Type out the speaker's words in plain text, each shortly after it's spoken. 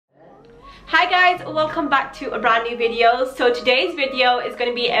Hi guys, welcome back to a brand new video. So today's video is going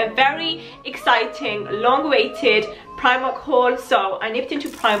to be a very exciting, long-awaited Primark haul. So I nipped into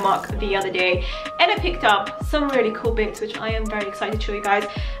Primark the other day and I picked up some really cool bits which I am very excited to show you guys.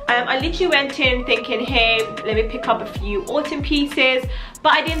 I literally went in thinking, hey, let me pick up a few autumn pieces,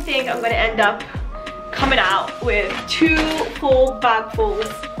 but I didn't think I'm going to end up coming out with 2 full bagfuls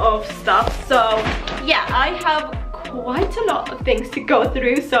of stuff. So yeah, I have quite a lot of things to go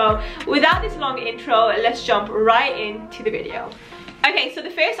through, so without this long intro, let's jump right into the video. Okay, so the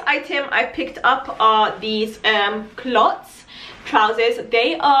first item I picked up are these clots trousers.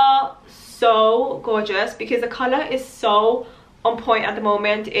 They are so gorgeous because the color is so on point at the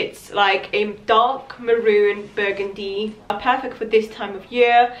moment. It's like a dark maroon burgundy, perfect for this time of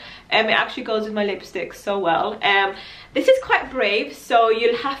year. It actually goes with my lipstick so well. This is quite brave, so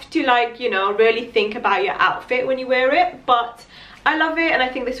you'll have to, like, you know, really think about your outfit when you wear it, but I love it, and I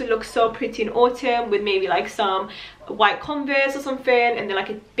think this would look so pretty in autumn with maybe like some white Converse or something and then like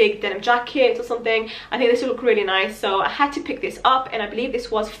a big denim jacket or something. I think this would look really nice, so I had to pick this up, and I believe this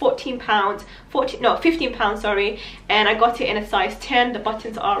was £15, sorry, and I got it in a size 10. The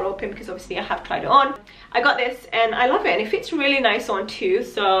buttons are open because obviously I have tried it on. I got this and I love it, and it fits really nice on too.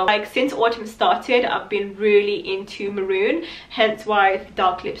 So like since autumn started, I've been really into maroon, hence why the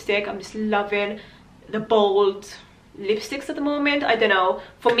dark lipstick. I'm just loving the bold lipsticks at the moment. I don't know,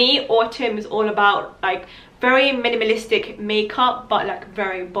 for me autumn is all about like very minimalistic makeup but like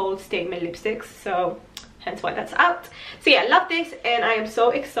very bold statement lipsticks, so hence why that's out. So yeah, love this, and I am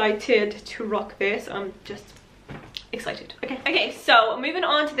so excited to rock this. I'm just excited. Okay, so moving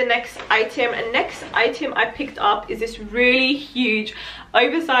on to the next item, and next item I picked up is this really huge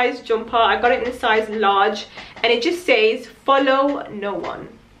oversized jumper. I got it in a size large, and it just says follow no one.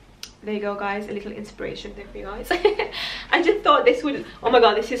 There you go guys, a little inspiration there for you guys. I just thought this would, oh my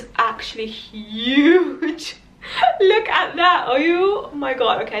god, this is actually huge. Look at that. Oh my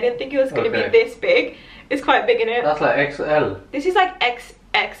god. Okay, I didn't think it was going to be this big. It's quite big, isn't it? That's like XL. This is like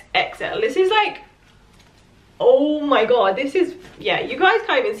XXXL. This is like, oh my god, this is, yeah, you guys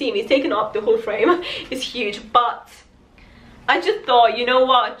can't even see me. It's taken up the whole frame. It's huge, but I just thought, you know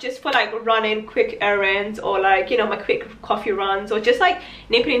what, just for like running quick errands, or like, you know, my quick coffee runs, or just like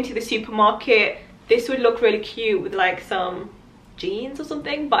nipping into the supermarket, this would look really cute with like some jeans or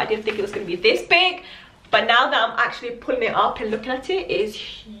something. But I didn't think it was going to be this big. But now that I'm actually pulling it up and looking at it, it is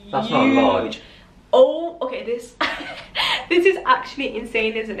huge. That's not large. Oh, okay, this this is actually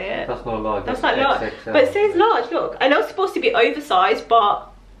insane, isn't it? That's not large. That's not large. But it says large, look. I know it's supposed to be oversized,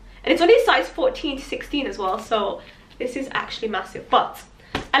 but, and it's only size 14 to 16 as well, so this is actually massive. But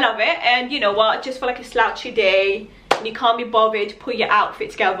I love it, and you know what, just for like a slouchy day and you can't be bothered to put your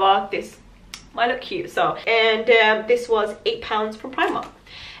outfit together, this might look cute. So, and this was £8 from Primark.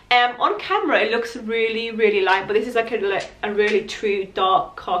 On camera it looks really light, but this is like a really true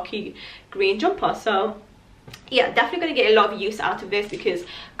dark khaki green jumper. So yeah, definitely gonna get a lot of use out of this because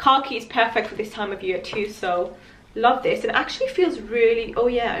khaki is perfect for this time of year too. So love this, and it actually feels really, oh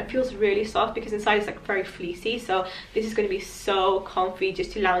yeah, it feels really soft because inside it's like very fleecy. So this is going to be so comfy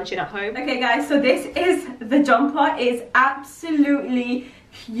just to lounge in at home. Okay guys, so this is the jumper. It is absolutely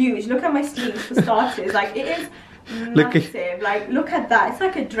huge. Look at my sleeves for starters. Like, it is massive. Like, look at that. It's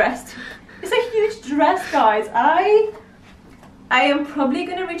like a dress. It's a huge dress, guys. I am probably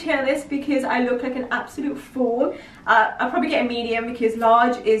going to return this because I look like an absolute fool. I'll probably get a medium because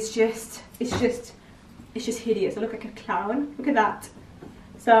large is just, it's just hideous. I look like a clown. Look at that.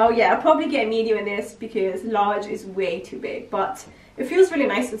 So yeah, I'll probably get a medium in this because large is way too big. But it feels really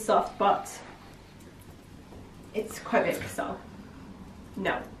nice and soft, but it's quite big, so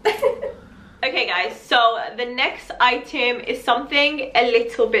no. Okay guys, so the next item is something a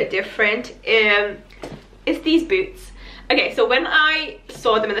little bit different. It's these boots. Okay, so when I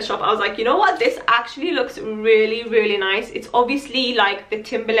saw them in the shop, I was like, you know what, this actually looks really nice. It's obviously like the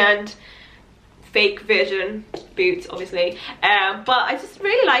Timberland fake version boots, obviously, but I just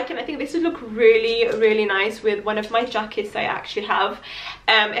really like it. I think this would look really nice with one of my jackets I actually have.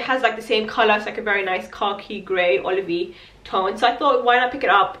 It has like the same color. It's like a very nice khaki grey olivey tone, so I thought, why not pick it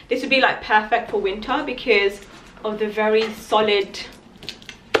up? This would be like perfect for winter because of the very solid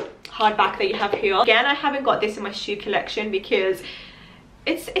hard back that you have here. Again, I haven't got this in my shoe collection because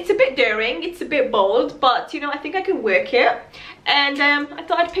it's a bit daring, it's a bit bold, but you know, I think I can work it, and I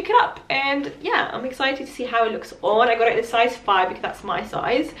thought I'd pick it up. And yeah, I'm excited to see how it looks on. I got it in a size 5 because that's my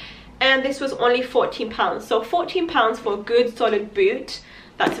size, and this was only £14. So £14 for a good solid boot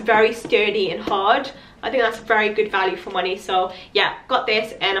that's very sturdy and hard. I think that's very good value for money. So yeah, got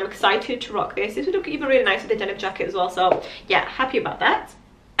this, and I'm excited to rock this. This would look even really nice with the denim jacket as well. So yeah, happy about that.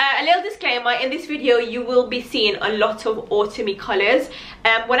 a little disclaimer, in this video you will be seeing a lot of autumny colors.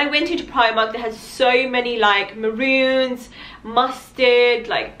 When I went into Primark, they had so many like maroons, mustard,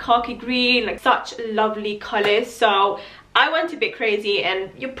 like khaki green, like such lovely colors. So I went a bit crazy, and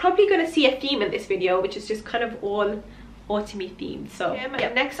you're probably going to see a theme in this video, which is just kind of all autumny themed. So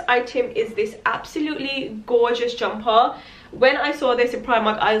yeah. Next item is this absolutely gorgeous jumper. When I saw this in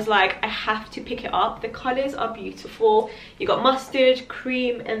Primark, I was like, I have to pick it up. The colors are beautiful. You got mustard,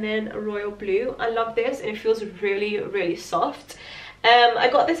 cream, and then a royal blue. I love this, and it feels really, really soft. I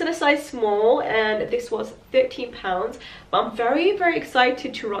got this in a size small, and this was £13, but I'm very, very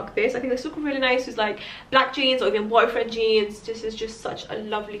excited to rock this. I think this looks really nice with like black jeans or even boyfriend jeans. This is just such a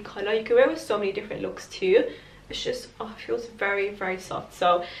lovely color. You can wear it with so many different looks too. It's just, oh, it feels very, very soft.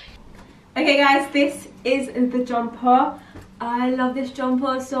 So okay guys, this is the jumper. I love this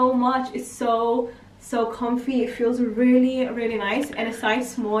jumper so much. It's so comfy. It feels really, really nice, and a size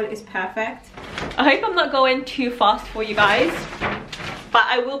small is perfect. I hope I'm not going too fast for you guys, but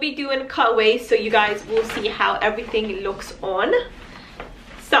I will be doing cutaways so you guys will see how everything looks on.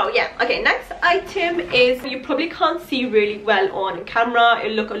 So yeah, okay, next item is, you probably can't see really well on camera.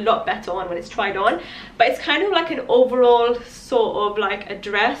 It'll look a lot better on when it's tried on, but it's kind of like an overall sort of like a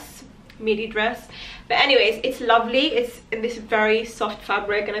dress, midi dress. But anyways, it's lovely. It's in this very soft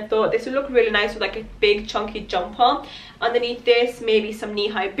fabric, and I thought this would look really nice with like a big chunky jumper. Underneath this, maybe some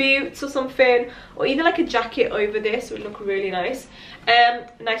knee-high boots or something, or even like a jacket over this would look really nice.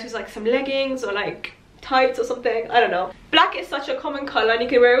 Nice with like some leggings or like tights or something, I don't know. Black is such a common color, and you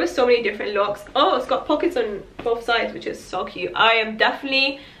can wear it with so many different looks. Oh, it's got pockets on both sides, which is so cute. I am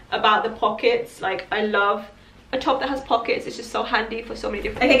definitely about the pockets. Like, I love a top that has pockets. It's just so handy for so many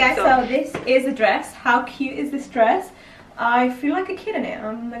different things. Okay guys, so this is a dress. How cute is this dress? I feel like a kid in it,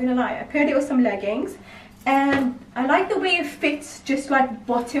 I'm not gonna lie. I paired it with some leggings, and I like the way it fits just like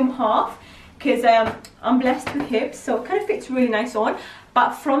bottom half, because I'm blessed with hips, so it kind of fits really nice on.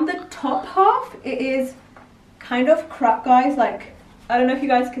 But from the top half, it is kind of crap, guys. Like, I don't know if you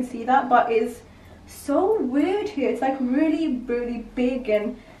guys can see that, but it's so weird here. It's like really, really big,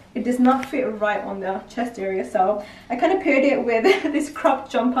 and it does not fit right on the chest area. So I kind of paired it with this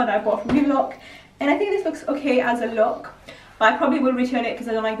cropped jumper that I bought from Reebok, and I think this looks okay as a look, but I probably will return it because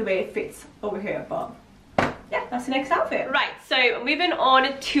I don't like the way it fits over here. But yeah, that's the next outfit. Right, so moving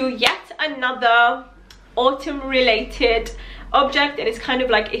on to yet another autumn related object, and it's kind of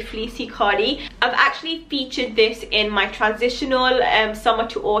like a fleecy cardi. I've actually featured this in my transitional summer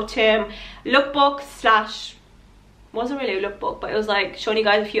to autumn lookbook slash, wasn't really a lookbook, but it was like showing you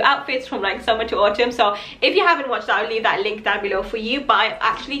guys a few outfits from like summer to autumn. So if you haven't watched that, I'll leave that link down below for you. But I've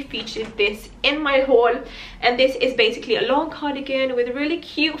actually featured this in my haul, and this is basically a long cardigan with really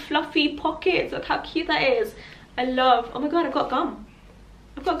cute fluffy pockets. Look how cute that is. I love, oh my god, I've got gum.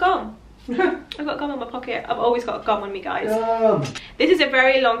 I've got gum. I've got gum in my pocket. I've always got gum on me, guys. This is a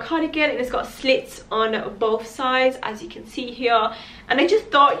very long cardigan, and it's got slits on both sides, as you can see here. And I just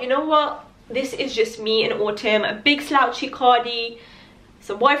thought, you know what, this is just me in autumn. A big slouchy cardi,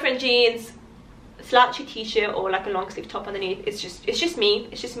 some boyfriend jeans, slouchy t-shirt, or like a long sleeve top underneath. It's just me.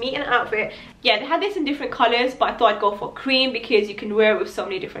 It's just me in an outfit. Yeah, they had this in different colors, but I thought I'd go for cream because you can wear it with so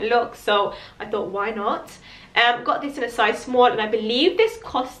many different looks. So I thought, why not? Got this in a size small, and I believe this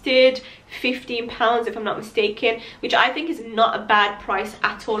costed £15 if I'm not mistaken, which I think is not a bad price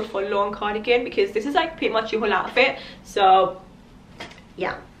at all for a long cardigan, because this is like pretty much your whole outfit. So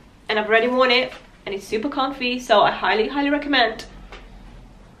yeah, and I've already worn it, and it's super comfy, so I highly recommend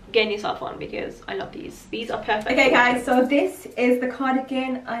getting yourself on, because I love these. These are perfect. Okay guys, so this is the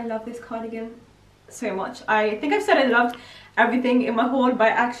cardigan. I love this cardigan so much. I think I've said I loved everything in my haul, but I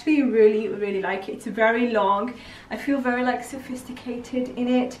actually really like it. It's very long. I feel very like sophisticated in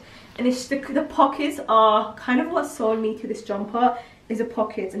it, and it's the pockets are kind of what sold me to this jumper, is the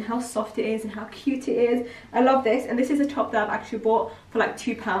pockets and how soft it is and how cute it is. I love this, and this is a top that I've actually bought for like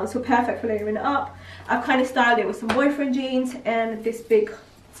 £2, so perfect for layering it up. I've kind of styled it with some boyfriend jeans and this big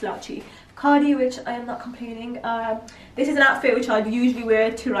slouchy cardi, which I am not complaining. This is an outfit which I'd usually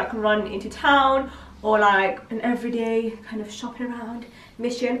wear to like run into town, or like an everyday kind of shopping around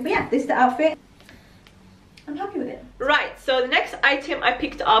mission. But yeah, this is the outfit. I'm happy with it. Right, so the next item I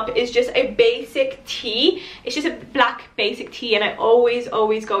picked up is just a basic tee. It's just a black basic tee, and I always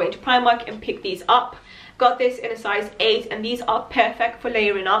go into Primark and pick these up. Got this in a size 8, and these are perfect for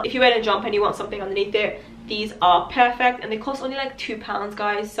layering up. If you're wearing a jumper and you want something underneath it, these are perfect, and they cost only like £2,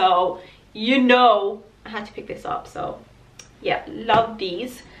 guys. So you know I had to pick this up. So yeah, love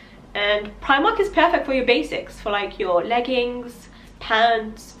these. And Primark is perfect for your basics, for like your leggings,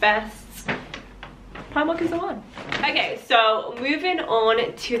 pants, vests. Primark is the one. Okay, so moving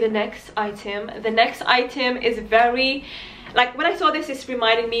on to the next item. The next item is very, like, when I saw this, this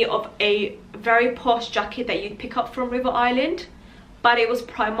reminded me of a very posh jacket that you'd pick up from River Island, but it was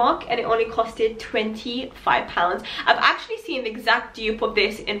Primark and it only costed £25. I've actually seen the exact dupe of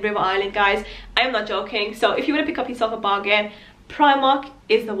this in River Island, guys. I am not joking. So if you want to pick up yourself a bargain, Primark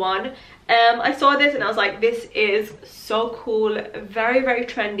is the one. I saw this and I was like, this is so cool, very, very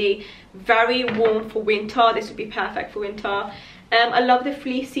trendy, very warm for winter. This would be perfect for winter. I love the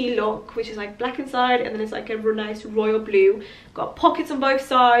fleecy look, which is like black inside and then it's like a real nice royal blue. Got pockets on both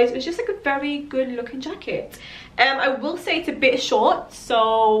sides. It's just like a very good looking jacket. I will say it's a bit short,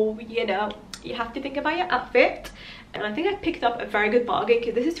 so you know, you have to think about your outfit. And I think I picked up a very good bargain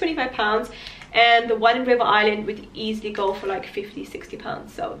because this is £25 and the one in River Island would easily go for like £50–60,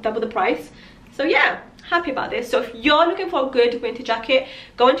 so double the price. So yeah, happy about this. So if you're looking for a good winter jacket,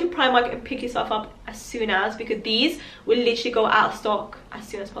 go into Primark and pick yourself up as soon as, because these will literally go out of stock as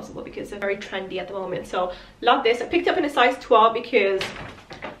soon as possible because they're very trendy at the moment. So love this. I picked up in a size 12 because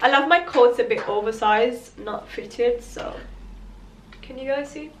I love my coats a bit oversized, not fitted. So can you guys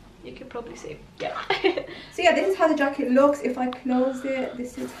see? You can probably see. Yeah. So yeah, this is how the jacket looks. If I close it,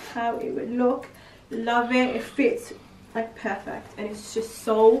 this is how it would look. Love it. It fits like perfect and it's just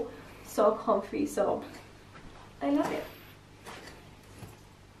so comfy. So I love it.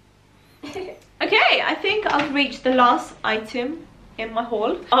 Okay, I think I've reached the last item in my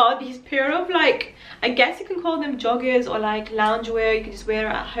haul. These pair of, like, I guess you can call them joggers or like loungewear. You can just wear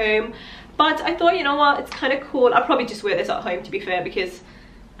it at home, but I thought, you know what, it's kind of cool. I'll probably just wear this at home, to be fair, because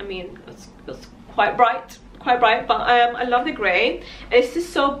I mean it's quite bright, but I love the grey and it's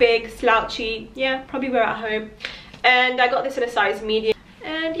just so big, slouchy. Yeah, probably wear it at home. And I got this in a size medium,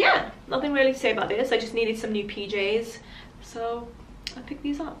 and yeah, nothing really to say about this. I just needed some new PJs, so I picked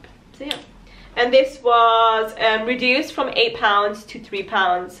these up. So yeah, and this was reduced from £8 to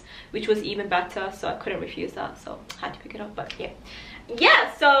 £3, which was even better, so I couldn't refuse that, so I had to pick it up. But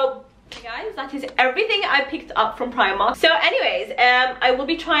yeah, so guys, that is everything I picked up from Primark. So anyways, I will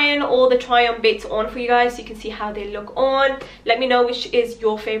be trying all the try-on bits on for you guys so you can see how they look on. Let me know which is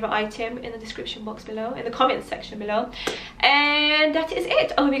your favorite item in the description box below, in the comments section below. And that is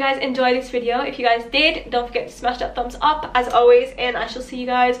it. I hope you guys enjoyed this video. If you guys did, don't forget to smash that thumbs up as always, and I shall see you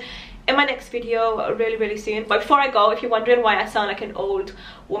guys in my next video really soon. But before I go, if you're wondering why I sound like an old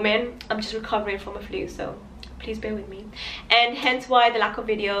woman, I'm just recovering from a flu, so please bear with me, and hence why the lack of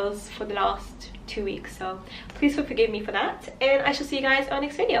videos for the last 2 weeks. So please forgive me for that, and I shall see you guys in our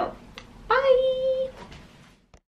next video. Bye.